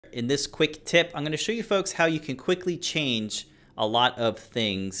in this quick tip, I'm going to show you folks how you can quickly change a lot of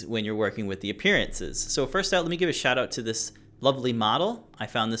things when you're working with the appearances. So first out, let me give a shout out to this lovely model. I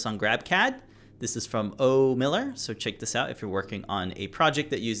found this on GrabCAD. This is from O. Miller, so check this out if you're working on a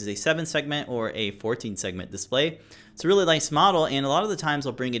project that uses a 7-segment or a 14-segment display. It's a really nice model, and a lot of the times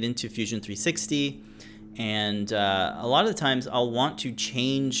I'll bring it into Fusion 360, and a lot of the times I'll want to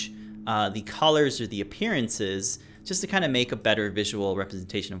change the colors or the appearances just to kind of make a better visual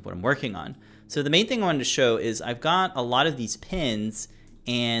representation of what I'm working on. So the main thing I wanted to show is I've got a lot of these pins,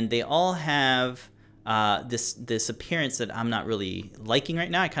 and they all have this appearance that I'm not really liking right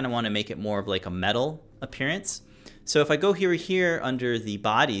now. I kind of want to make it more of like a metal appearance. So if I go here under the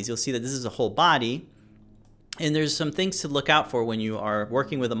bodies, you'll see that this is a whole body, and there's some things to look out for when you are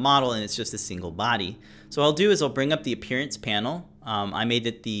working with a model and it's just a single body. So what I'll do is I'll bring up the appearance panel. I made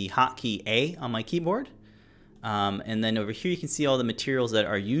it the hotkey A on my keyboard. And then over here you can see all the materials that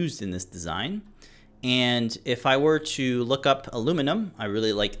are used in this design. And if I were to look up aluminum, I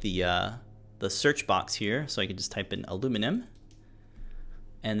really like the search box here, so I could just type in aluminum,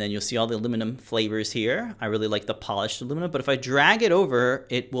 and then you'll see all the aluminum flavors here. I really like the polished aluminum, but if I drag it over,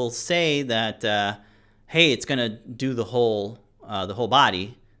 it will say that hey, it's gonna do the whole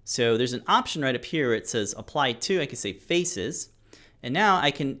body. So there's an option right up here where it says apply to. I can say faces, and now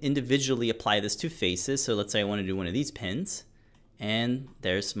I can individually apply this to faces. So let's say I want to do one of these pins, and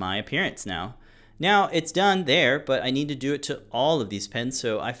there's my appearance now. Now it's done there, but I need to do it to all of these pins.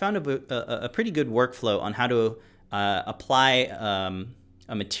 So I found a pretty good workflow on how to apply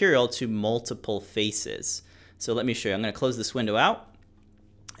a material to multiple faces. So let me show you. I'm going to close this window out,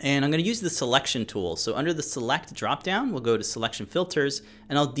 and I'm going to use the selection tool. So under the select dropdown, we'll go to selection filters,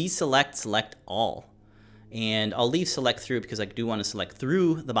 and I'll deselect select all. And I'll leave select through because I do want to select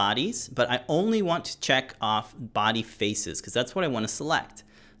through the bodies, but I only want to check off body faces because that's what I want to select.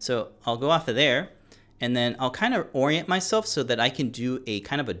 So I'll go off of there, and then I'll kind of orient myself so that I can do a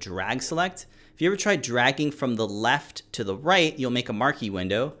kind of a drag select. If you ever try dragging from the left to the right, you'll make a marquee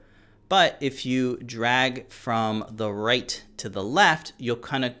window. But if you drag from the right to the left, you'll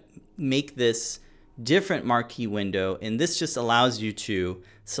kind of make this different marquee window, and this just allows you to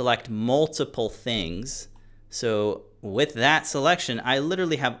select multiple things. So with that selection, I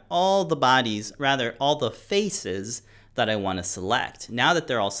literally have all the bodies, rather all the faces that I want to select. Now that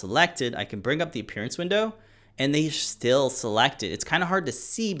they're all selected, I can bring up the appearance window, and they're still selected. It's kind of hard to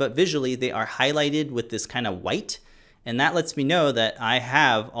see, but visually they are highlighted with this kind of white, and that lets me know that I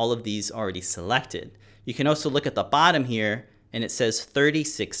have all of these already selected. You can also look at the bottom here, and it says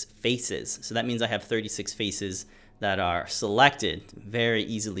 36 faces. So that means I have 36 faces that are selected. Very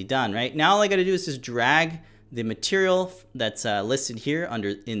easily done, right? Now all I gotta do is just drag the material that's listed here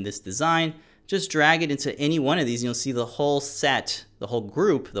in this design, just drag it into any one of these, and you'll see the whole set, the whole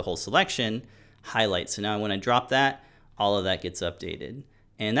group, the whole selection highlight. So now when I drop that, all of that gets updated.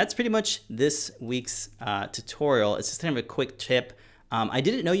 And that's pretty much this week's tutorial. It's just kind of a quick tip. I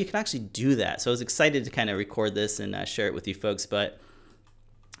didn't know you could actually do that, so I was excited to kind of record this and share it with you folks. But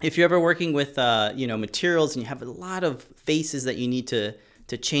if you're ever working with materials and you have a lot of faces that you need to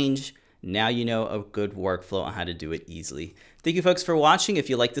change, now you know a good workflow on how to do it easily. Thank you folks for watching. If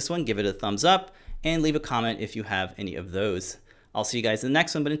you like this one, give it a thumbs up and leave a comment if you have any of those. I'll see you guys in the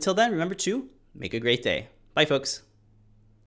next one, but until then, remember to make a great day. Bye folks.